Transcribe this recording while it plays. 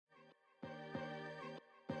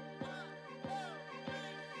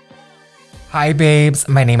Hi babes,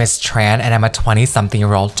 my name is Tran and I'm a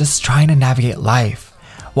 20-something-year-old just trying to navigate life.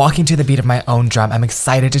 Walking to the beat of my own drum, I'm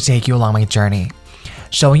excited to take you along my journey.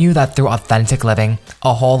 Showing you that through authentic living,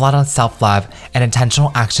 a whole lot of self-love, and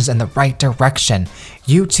intentional actions in the right direction,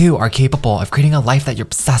 you too are capable of creating a life that you're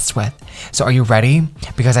obsessed with. So are you ready?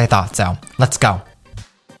 Because I thought so. Let's go.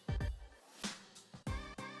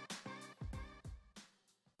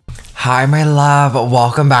 Hi, my love.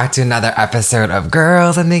 Welcome back to another episode of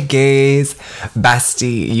Girls and the Gays.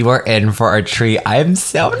 Bestie, you are in for a treat. I'm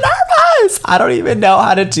so nervous. I don't even know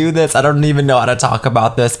how to do this. I don't even know how to talk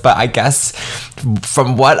about this, but I guess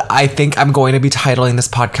from what I think I'm going to be titling this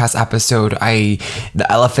podcast episode, the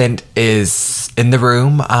elephant is in the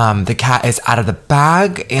room. The cat is out of the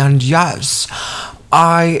bag. And yes,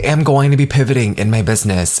 I am going to be pivoting in my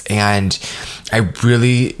business, and I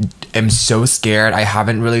really am so scared. I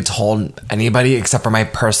haven't really told anybody except for my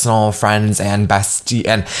personal friends and my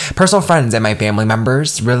family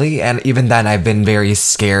members, really. And even then, I've been very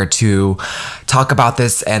scared to talk about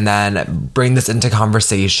this and then bring this into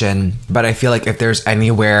conversation. But I feel like if there's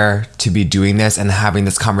anywhere to be doing this and having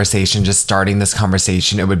this conversation, just starting this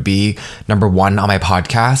conversation, it would be number one on my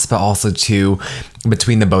podcast, but also two,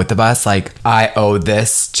 between the both of us. Like, I owe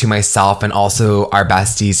this to myself and also our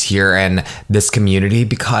besties here in this community,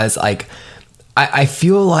 because like I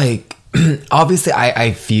feel like obviously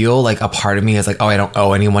I feel like a part of me is like, oh, I don't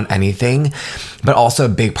owe anyone anything, but also a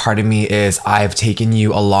big part of me is I've taken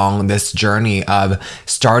you along this journey of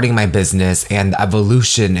starting my business and the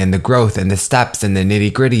evolution and the growth and the steps and the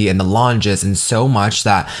nitty gritty and the launches and so much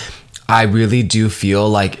that I really do feel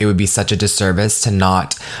like it would be such a disservice to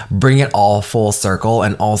not bring it all full circle.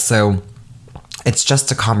 And also, it's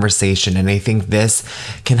just a conversation. And I think this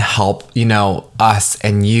can help, us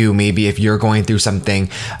and you, maybe if you're going through something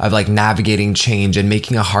of like navigating change and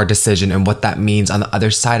making a hard decision and what that means on the other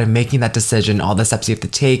side of making that decision, all the steps you have to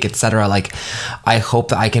take, etc. Like, I hope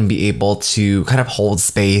that I can be able to kind of hold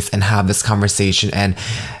space and have this conversation and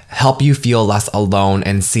help you feel less alone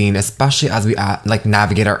and seen, especially as we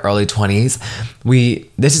navigate our early 20s.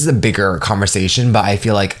 This is a bigger conversation, but I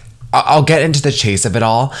feel like I'll get into the chase of it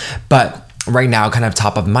all. But right now, kind of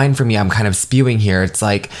top of mind for me, I'm kind of spewing here. It's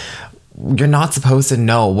like, you're not supposed to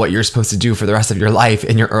know what you're supposed to do for the rest of your life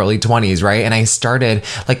in your early 20s, right? And I started,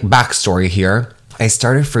 backstory here, I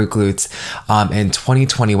started Fruit Glutes in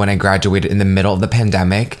 2020 when I graduated in the middle of the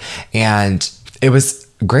pandemic, and it was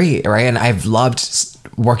great, right? And I've loved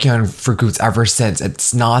working on Fruit Glutes ever since.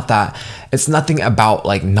 It's nothing about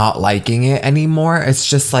like not liking it anymore. It's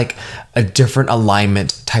just like a different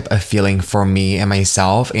alignment type of feeling for me and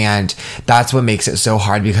myself. And that's what makes it so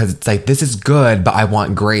hard, because it's like, this is good, but I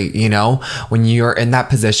want great, when you're in that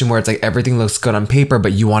position where it's like everything looks good on paper,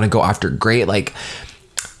 but you want to go after great. Like,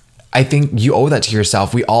 I think you owe that to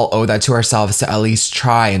yourself. We all owe that to ourselves to at least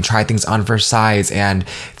try things on for size and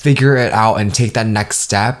figure it out and take that next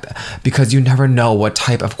step, because you never know what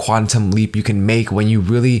type of quantum leap you can make when you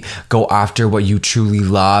really go after what you truly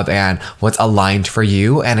love and what's aligned for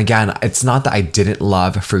you. And again, it's not that I didn't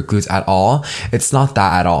love Fruit Glutes at all. It's not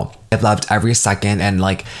that at all. I've loved every second and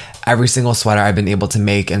every single sweater I've been able to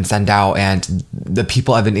make and send out, and the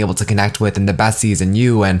people I've been able to connect with, and the besties and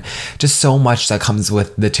you, and just so much that comes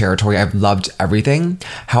with the territory. I've loved everything.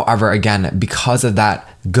 However, again, because of that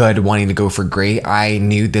good wanting to go for great, I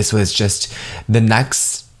knew this was just the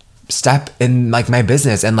next step in my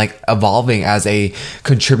business and evolving as a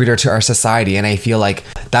contributor to our society. And I feel like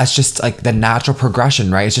that's just the natural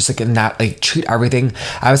progression, right? It's just treat everything.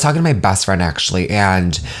 I was talking to my best friend actually,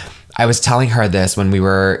 and I was telling her this when we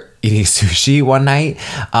were eating sushi one night,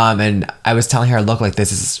 and I was telling her, look, I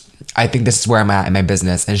think this is where I'm at in my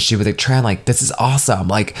business. And she was like, Tran, this is awesome.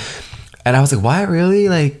 And I was like, why,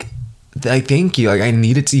 really? Thank you. I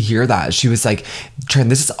needed to hear that. She was like, Tran,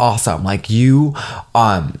 this is awesome. You,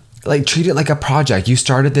 treat it like a project. You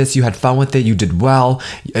started this, you had fun with it, you did well,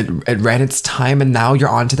 it ran its time, and now you're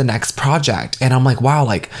on to the next project. And I'm like, wow,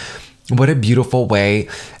 what a beautiful way,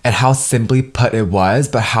 and how simply put it was,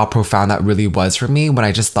 but how profound that really was for me when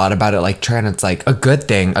I just thought about it. Tran, it's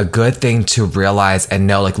a good thing to realize and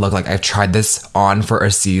know, look, I've tried this on for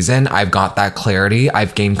a season. I've got that clarity.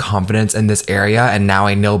 I've gained confidence in this area, and now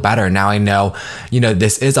I know better. Now I know,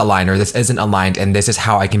 this is aligned or this isn't aligned, and this is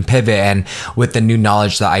how I can pivot. And with the new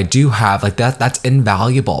knowledge that I do have, that's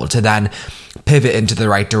invaluable to then pivot into the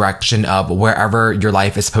right direction of wherever your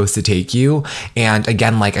life is supposed to take you. And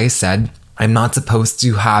again, like I said, I'm not supposed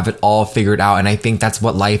to have it all figured out. And I think that's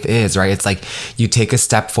what life is, right? It's you take a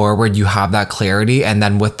step forward, you have that clarity. And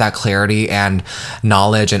then with that clarity and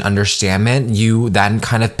knowledge and understanding, you then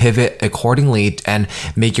kind of pivot accordingly and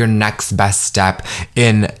make your next best step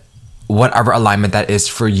in whatever alignment that is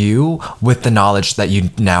for you with the knowledge that you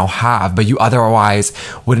now have, but you otherwise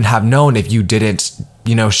wouldn't have known if you didn't,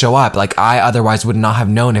 show up. Like I otherwise would not have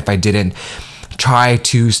known if I didn't try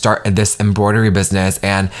to start this embroidery business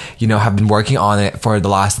and, have been working on it for the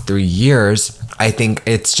last 3 years. I think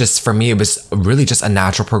it's just, for me, it was really just a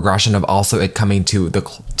natural progression of also it coming to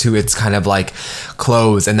its kind of like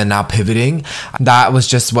close and then now pivoting. That was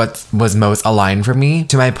just what was most aligned for me.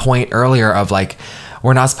 To my point earlier of like,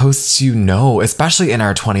 we're not supposed to know, especially in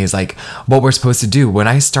our 20s, like what we're supposed to do. When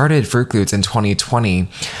I started Fruit Glutes in 2020,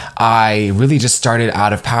 I really just started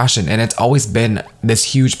out of passion, and it's always been this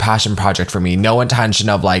huge passion project for me. No intention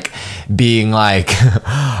of like being like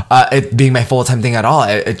it being my full-time thing at all.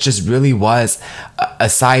 It just really was a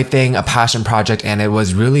side thing, a passion project, and it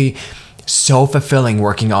was really so fulfilling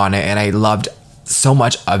working on it, and I loved so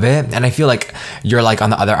much of it. And I feel like you're like on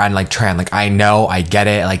the other end, like Tran, like I know, I get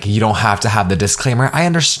it, like you don't have to have the disclaimer, I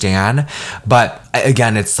understand, but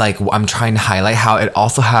again, it's like I'm trying to highlight how it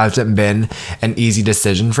also hasn't been an easy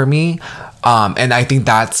decision for me, and I think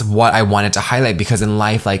that's what I wanted to highlight, because in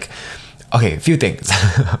life, like, okay, a few things.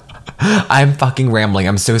 I'm fucking rambling,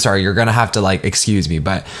 I'm so sorry, you're gonna have to like excuse me,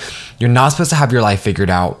 but you're not supposed to have your life figured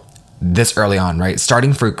out this early on, right?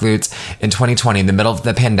 Starting Fruit Glutes in 2020, in the middle of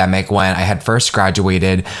the pandemic, when I had first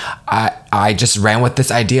graduated, I just ran with this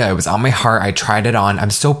idea. It was on my heart. I tried it on. I'm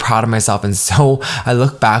so proud of myself, and so I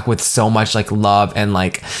look back with so much like love and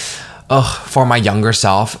like for my younger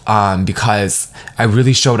self, because I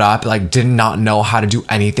really showed up, like did not know how to do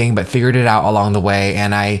anything, but figured it out along the way,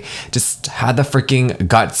 and I just had the freaking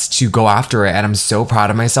guts to go after it, and I'm so proud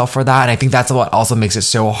of myself for that. And I think that's what also makes it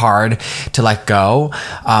so hard to let go,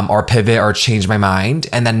 or pivot or change my mind.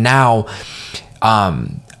 And then now,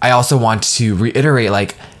 I also want to reiterate,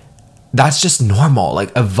 like, that's just normal,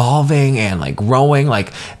 like evolving and like growing,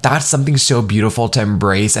 like that's something so beautiful to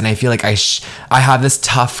embrace. And I feel like I have this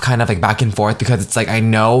tough kind of like back and forth, because it's like I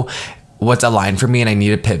know what's aligned for me and I need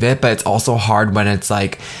to pivot, but it's also hard when it's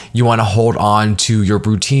like you want to hold on to your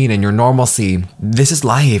routine and your normalcy. This is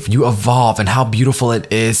life. You evolve, and how beautiful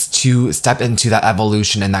it is to step into that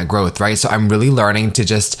evolution and that growth, right? So I'm really learning to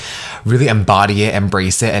just really embody it,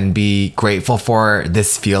 embrace it, and be grateful for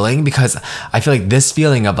this feeling, because I feel like this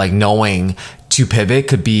feeling of like knowing to pivot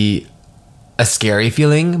could be a scary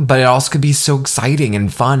feeling, but it also could be so exciting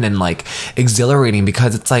and fun and like exhilarating,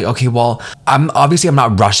 because it's like, okay, well, I'm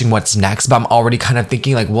not rushing what's next, but I'm already kind of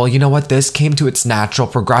thinking like, well, you know what, this came to its natural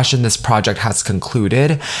progression, this project has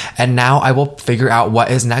concluded, and now I will figure out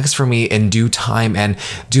what is next for me in due time and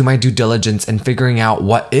do my due diligence in figuring out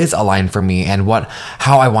what is aligned for me and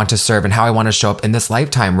how I want to serve and how I want to show up in this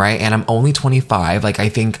lifetime, right? And I'm only 25. Like, I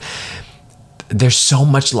think there's so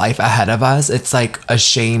much life ahead of us. It's like a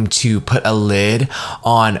shame to put a lid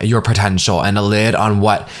on your potential and a lid on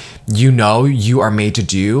what you are made to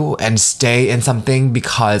do, and stay in something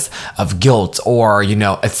because of guilt or,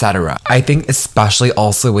 etc. I think especially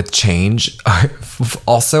also with change.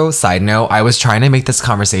 Also, side note, I was trying to make this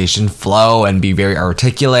conversation flow and be very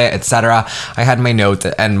articulate, etc. I had my notes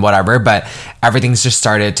and whatever, but everything's just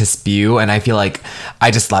started to spew, and I feel like I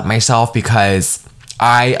just let myself, because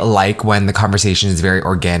I like when the conversation is very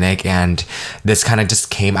organic, and this kind of just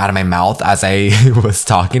came out of my mouth as I was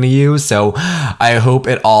talking to you. So I hope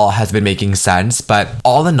it all has been making sense. But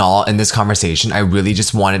all in all, in this conversation, I really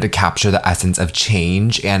just wanted to capture the essence of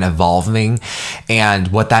change and evolving, and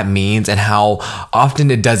what that means, and how often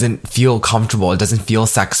it doesn't feel comfortable. It doesn't feel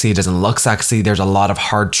sexy. It doesn't look sexy. There's a lot of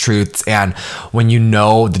hard truths. And when you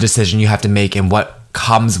know the decision you have to make and what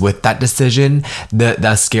comes with that decision,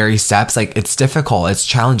 the scary steps, like it's difficult, it's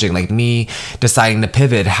challenging. Like me deciding to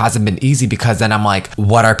pivot hasn't been easy, because then I'm like,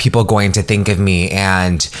 what are people going to think of me?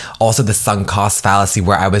 And also the sunk cost fallacy,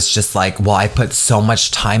 where I was just like, well, I put so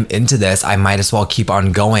much time into this, I might as well keep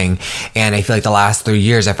on going. And I feel like the last 3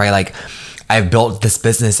 years, I've built this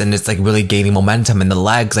business and it's like really gaining momentum, and the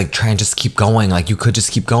legs like trying to just keep going. Like you could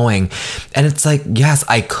just keep going. And it's like, yes,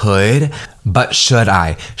 I could, but should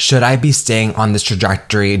I? Should I be staying on this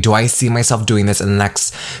trajectory? Do I see myself doing this in the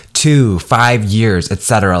next 2-5 years,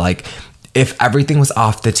 etc.? Like, if everything was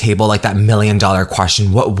off the table, like that $1 million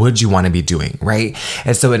question, what would you want to be doing, right?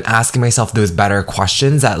 And so in asking myself those better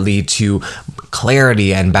questions that lead to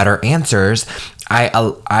clarity and better answers,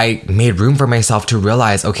 I made room for myself to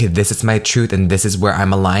realize, okay, this is my truth, and this is where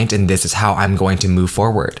I'm aligned, and this is how I'm going to move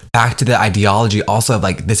forward. Back to the ideology also of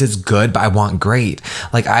like, this is good, but I want great.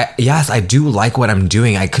 Like, yes, I do like what I'm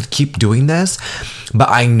doing. I could keep doing this, but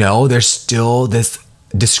I know there's still this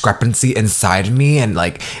discrepancy inside of me and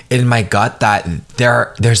like in my gut that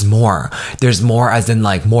there's more as in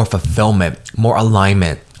like more fulfillment, more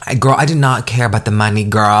alignment, Girl, I did not care about the money,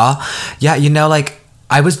 girl. Yeah, like,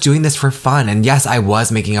 I was doing this for fun, and yes, I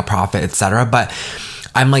was making a profit, etc. But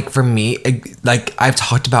I'm like, for me, like I've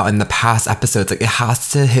talked about in the past episodes, like it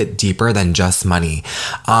has to hit deeper than just money.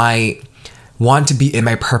 I want to be in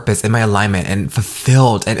my purpose, in my alignment, and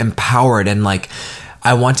fulfilled and empowered, and like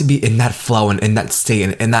I want to be in that flow and in that state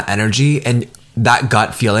and in that energy, and that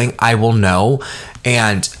gut feeling. I will know,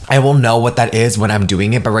 and I will know what that is when I'm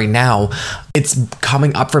doing it. But right now, it's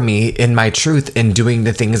coming up for me in my truth in doing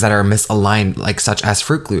the things that are misaligned, like such as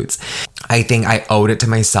Fruit Glutes. I think I owed it to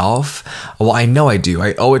myself. Well, I know I do.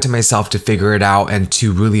 I owe it to myself to figure it out and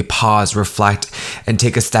to really pause, reflect, and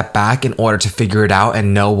take a step back in order to figure it out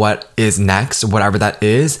and know what is next, whatever that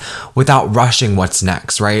is, without rushing what's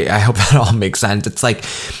next, right? I hope that all makes sense. It's like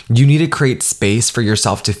you need to create space for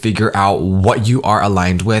yourself to figure out what you are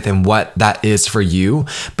aligned with and what that is for you,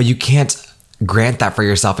 but you can't grant that for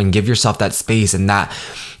yourself and give yourself that space and that,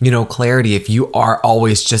 clarity if you are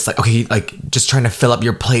always just like, okay, like just trying to fill up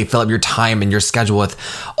your plate, fill up your time and your schedule with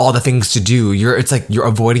all the things to do. It's like you're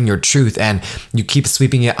avoiding your truth and you keep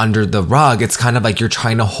sweeping it under the rug. It's kind of like you're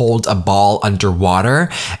trying to hold a ball underwater,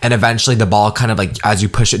 and eventually the ball kind of like, as you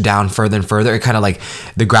push it down further and further, it kind of like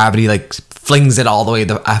the gravity like flings it all the way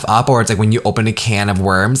the F up. Or it's like when you open a can of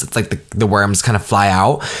worms, it's like the worms kind of fly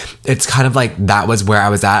out. It's kind of like that was where I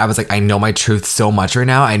was at. I was like, I know my truth so much right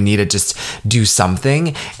now. I need to just do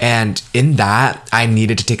something. And in that, I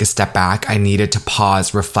needed to take a step back. I needed to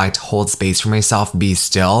pause, reflect, hold space for myself, be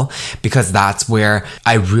still, because that's where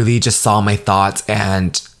I really just saw my thoughts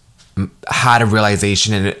and had a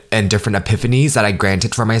realization and different epiphanies that I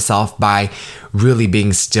granted for myself by really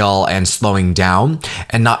being still and slowing down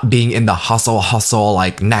and not being in the hustle,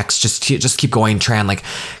 like next, just keep going trend, like,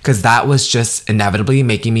 because that was just inevitably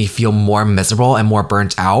making me feel more miserable and more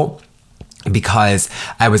burnt out, because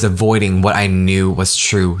I was avoiding what I knew was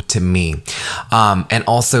true to me. And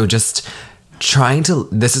also just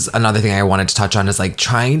this is another thing I wanted to touch on, is like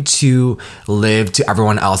trying to live to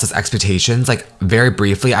everyone else's expectations. Like very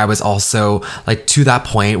briefly, I was also like to that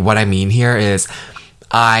point. What I mean here is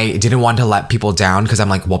I didn't want to let people down, because I'm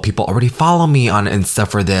like, well, people already follow me on Insta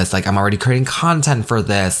for this. Like I'm already creating content for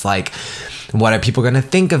this. Like, what are people going to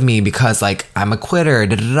think of me because like I'm a quitter,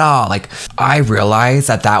 Like I realized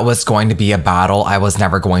that was going to be a battle I was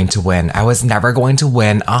never going to win. I was never going to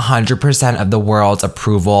win 100% of the world's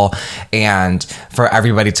approval and for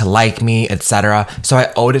everybody to like me, etc. So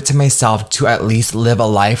I owed it to myself to at least live a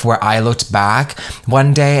life where I looked back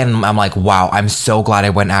one day and I'm like, wow, I'm so glad I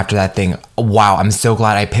went after that thing. Wow, I'm so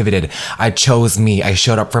glad I pivoted. I chose me. I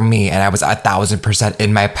showed up for me, and I was 1,000%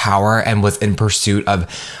 in my power and was in pursuit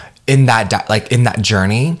of in that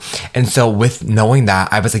journey. And so with knowing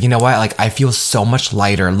that, I was like, you know what? Like I feel so much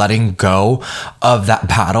lighter letting go of that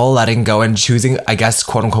battle, letting go and choosing, I guess,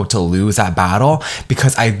 quote unquote, to lose that battle,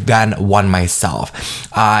 because I then won myself.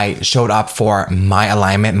 I showed up for my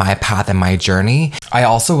alignment, my path, and my journey. I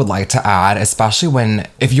also would like to add, especially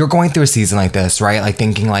if you're going through a season like this, right? Like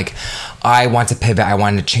thinking like, I want to pivot. I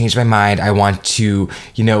want to change my mind. I want to,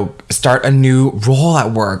 start a new role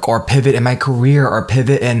at work, or pivot in my career, or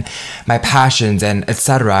pivot in my passions, and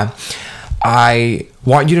etc. I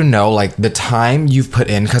want you to know like the time you've put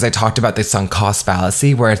in, because I talked about the sunk cost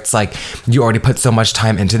fallacy, where it's like you already put so much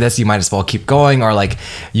time into this, you might as well keep going, or like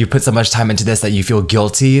you put so much time into this that you feel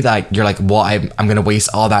guilty that you're like, well, I'm going to waste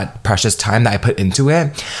all that precious time that I put into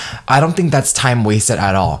it. I don't think that's time wasted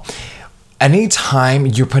at all. Anytime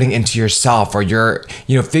you're putting into yourself, or you're,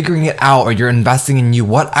 figuring it out, or you're investing in you,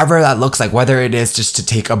 whatever that looks like, whether it is just to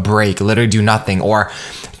take a break, literally do nothing, or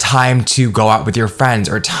time to go out with your friends,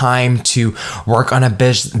 or time to work on a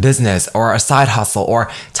business or a side hustle, or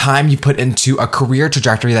time you put into a career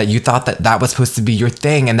trajectory that you thought that was supposed to be your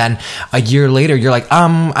thing. And then a year later, you're like,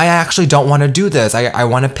 I actually don't want to do this. I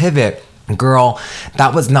want to pivot. Girl,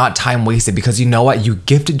 that was not time wasted, because you know what? You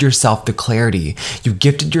gifted yourself the clarity. You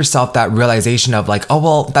gifted yourself that realization of like, oh,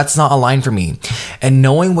 well, that's not aligned for me. And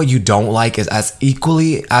knowing what you don't like is as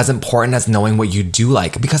equally as important as knowing what you do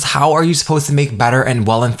like, because how are you supposed to make better and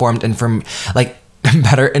well-informed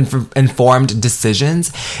informed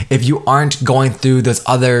decisions if you aren't going through those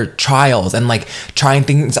other trials and like trying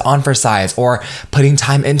things on for size or putting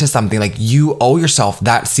time into something? Like you owe yourself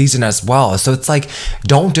that season as well. So it's like,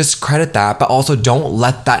 don't discredit that, but also don't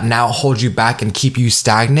let that now hold you back and keep you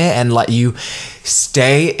stagnant and let you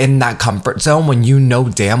stay in that comfort zone when you know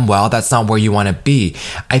damn well that's not where you want to be.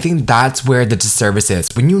 I think that's where the disservice is.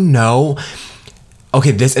 When you know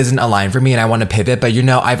okay, this isn't aligned for me and I want to pivot, but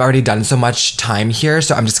I've already done so much time here,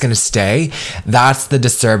 so I'm just going to stay. That's the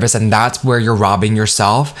disservice, and that's where you're robbing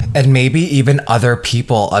yourself and maybe even other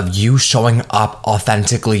people of you showing up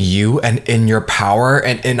authentically you and in your power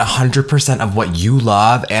and in 100% of what you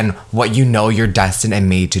love and what you're destined and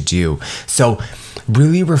made to do. So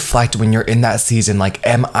really reflect when you're in that season, like,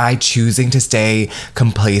 am I choosing to stay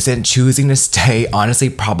complacent, choosing to stay honestly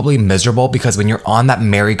probably miserable? Because when you're on that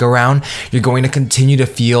merry-go-round, you're going to continue to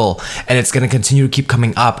feel, and it's going to continue to keep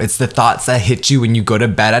coming up. It's the thoughts that hit you when you go to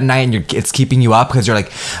bed at night, and it's keeping you up because you're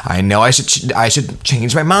like, I know I should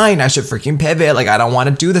change my mind, I should freaking pivot, like I don't want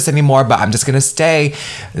to do this anymore, but I'm just going to stay.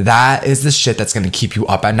 That is the shit that's going to keep you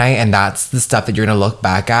up at night, and that's the stuff that you're going to look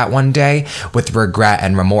back at one day with regret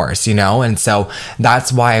and remorse, and so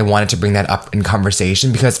that's why I wanted to bring that up in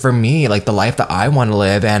conversation, because for me, like, the life that I want to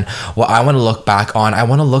live and what I want to look back on, I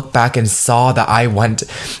want to look back and saw that I went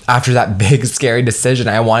after that big scary decision.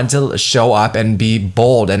 I wanted to show up and be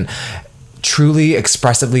bold and truly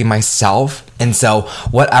expressively myself. And so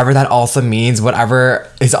whatever that also means, whatever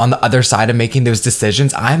is on the other side of making those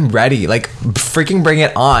decisions, I'm ready. Like, freaking bring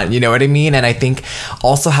it on. You know what I mean? And I think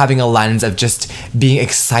also having a lens of just being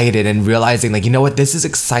excited and realizing, like, what, this is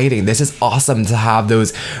exciting. This is awesome to have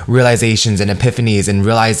those realizations and epiphanies and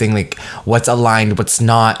realizing, like, what's aligned, what's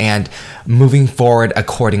not, and moving forward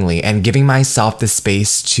accordingly and giving myself the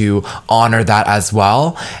space to honor that as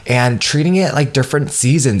well, and treating it like different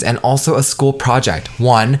seasons and also a school project.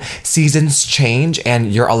 One, seasons change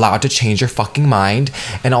and you're allowed to change your fucking mind.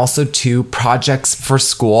 And also two, projects for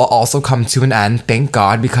school also come to an end, thank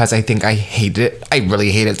God, because I think I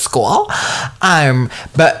really hated school.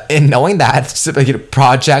 But in knowing that,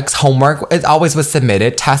 projects, homework, it always was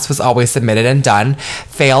submitted, tests was always submitted and done.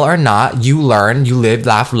 Fail or not, you learn, you live,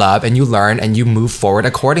 laugh, love, and you learn and you move forward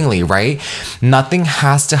accordingly, right? Nothing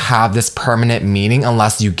has to have this permanent meaning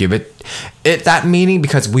unless you give it that meaning,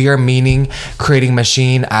 because we are meaning creating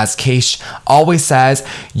machine. As Keish always says,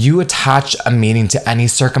 you attach a meaning to any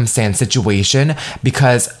circumstance, situation,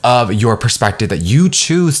 because of your perspective that you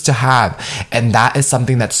choose to have, and that is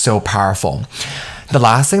something that's so powerful. The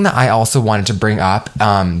last thing that I also wanted to bring up,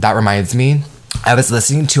 that reminds me, I was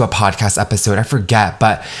listening to a podcast episode, I forget,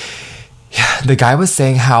 but the guy was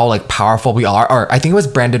saying how, like, powerful we are, or I think it was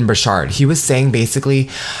Brandon Burchard. He was saying basically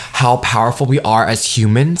how powerful we are as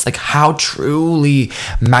humans, like how truly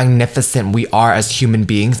magnificent we are as human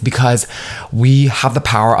beings, because we have the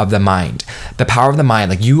power of the mind. The power of the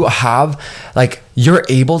mind, like, you have, like, you're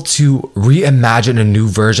able to reimagine a new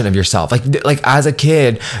version of yourself. Like as a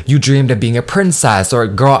kid, you dreamed of being a princess, or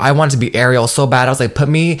girl, I wanted to be Ariel so bad. I was like, put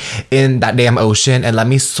me in that damn ocean and let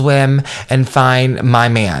me swim and find my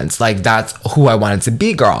mans. Like, that's who I wanted to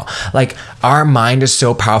be, girl. Like, our mind is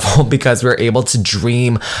so powerful because we're able to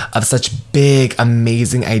dream of such big,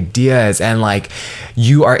 amazing ideas, and like,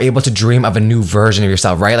 you are able to dream of a new version of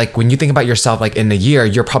yourself, right? Like, when you think about yourself, like, in a year,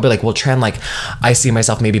 you're probably like, well, Tran, like, I see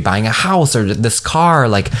myself maybe buying a house or this car,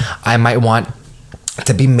 like, I might want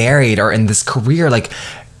to be married or in this career, like,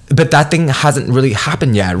 but that thing hasn't really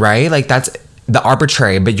happened yet, right? Like, that's the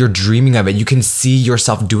arbitrary, but you're dreaming of it. You can see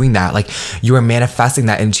yourself doing that. Like, you are manifesting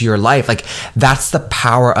that into your life. Like, that's the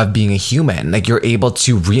power of being a human. Like, you're able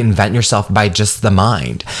to reinvent yourself by just the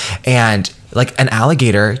mind. And like, an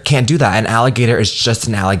alligator can't do that. An alligator is just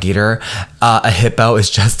an alligator. A hippo is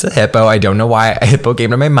just a hippo. I don't know why a hippo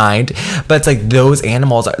came to my mind, but it's like, those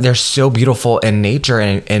animals, they're so beautiful in nature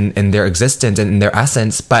and in their existence and in their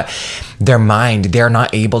essence, but their mind, they're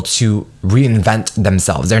not able to reinvent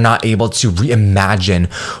themselves. They're not able to reimagine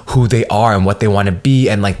who they are and what they want to be,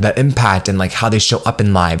 and like the impact and like how they show up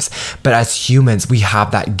in lives. But as humans, we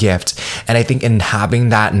have that gift. And I think in having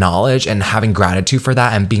that knowledge and having gratitude for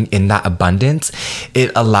that and being in that abundance,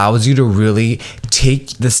 it allows you to really take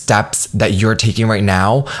the steps that you're taking right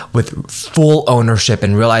now with full ownership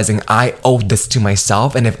and realizing, I owe this to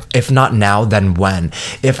myself. And if not now, then when?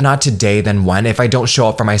 If not today, then when? If I don't show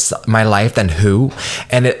up for my life, then who?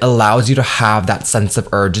 And it allows you to have that sense of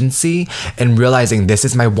urgency and realizing, this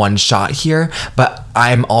is my one shot here, but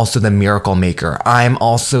I'm also the miracle maker. I'm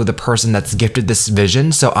also the person that's gifted this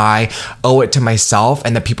vision. So I owe it to myself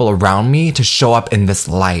and the people around me to show up in this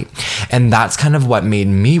light. And that's kind of what made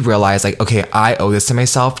me realize, like, okay, I owe this to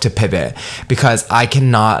myself to pivot, because I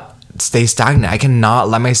cannot stay stagnant. I cannot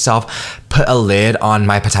let myself put a lid on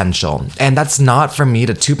my potential. And that's not for me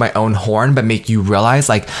to toot my own horn, but make you realize,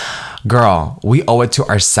 like, girl, we owe it to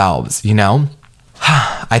ourselves,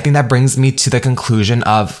 I think that brings me to the conclusion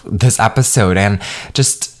of this episode, and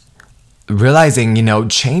just realizing,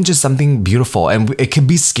 change is something beautiful and it can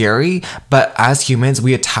be scary, but as humans,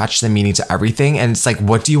 we attach the meaning to everything. And it's like,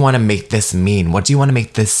 what do you want to make this mean? What do you want to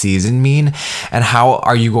make this season mean? And how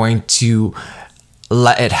are you going to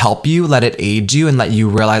let it help you, let it aid you, and let you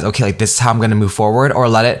realize, okay, like this is how I'm going to move forward, or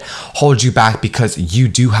let it hold you back because you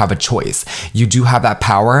do have a choice. You do have that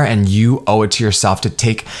power and you owe it to yourself to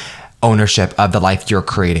take ownership of the life you're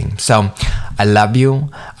creating. So I love you.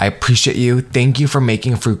 I appreciate you. Thank you for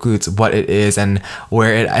making Fruit Glutes what it is and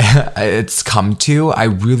where it's come to. I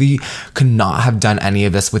really could not have done any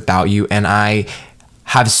of this without you. And I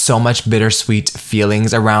have so much bittersweet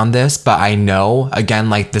feelings around this, but I know, again,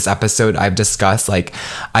 like this episode I've discussed, like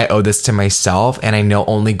I owe this to myself, and I know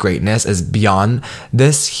only greatness is beyond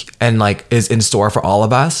this and like is in store for all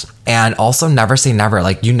of us. And also never say never.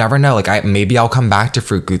 Like you never know. Like maybe I'll come back to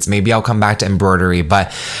Fruit Glutes. Maybe I'll come back to embroidery.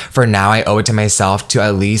 But for now, I owe it to myself to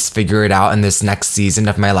at least figure it out in this next season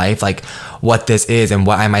of my life, like what this is and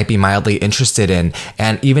what I might be mildly interested in.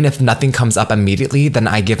 And even if nothing comes up immediately, then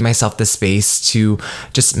I give myself the space to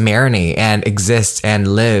just marinate and exist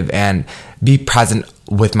and live and be present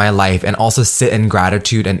with my life and also sit in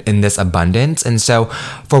gratitude and in this abundance. And so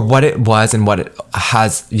for what it was and what it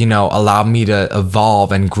has, allowed me to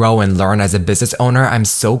evolve and grow and learn as a business owner, I'm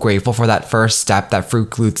so grateful for that first step that Fruit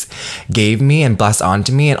Glutes gave me and blessed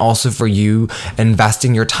onto me. And also for you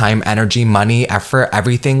investing your time, energy, money, effort,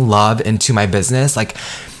 everything, love into my business. Like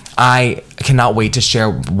I cannot wait to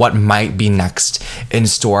share what might be next in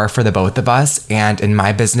store for the both of us and in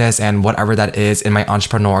my business and whatever that is in my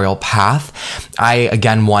entrepreneurial path. I,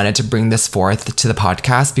 again, wanted to bring this forth to the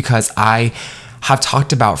podcast because I have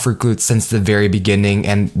talked about Fruit Glutes since the very beginning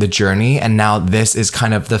and the journey. And now this is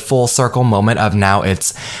kind of the full circle moment of now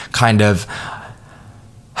it's kind of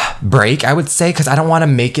break, I would say, because I don't want to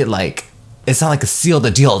make it like, it's not like a seal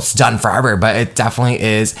the deal, it's done forever, but it definitely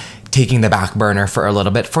is taking the back burner for a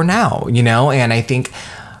little bit for now, and I think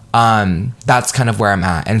that's kind of where I'm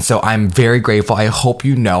at. And so I'm very grateful. I hope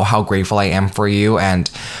you know how grateful I am for you and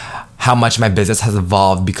how much my business has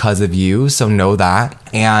evolved because of you. So know that.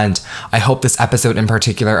 And I hope this episode in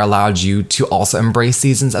particular allowed you to also embrace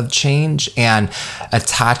seasons of change and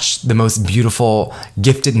attach the most beautiful,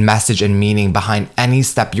 gifted message and meaning behind any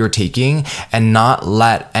step you're taking and not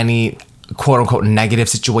let any quote unquote negative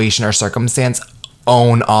situation or circumstance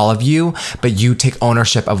own all of you, but you take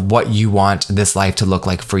ownership of what you want this life to look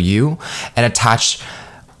like for you and attach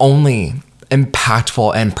only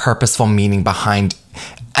impactful and purposeful meaning behind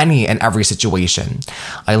any and every situation.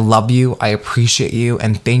 I love you. I appreciate you.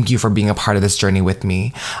 And thank you for being a part of this journey with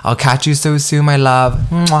me. I'll catch you so soon, my love.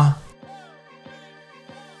 Mwah.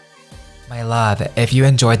 My love, if you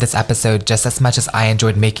enjoyed this episode just as much as I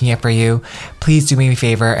enjoyed making it for you, please do me a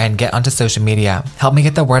favor and get onto social media. Help me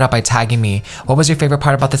get the word out by tagging me. What was your favorite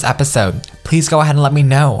part about this episode? Please go ahead and let me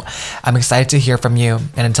know. I'm excited to hear from you.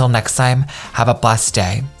 And until next time, have a blessed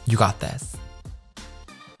day. You got this.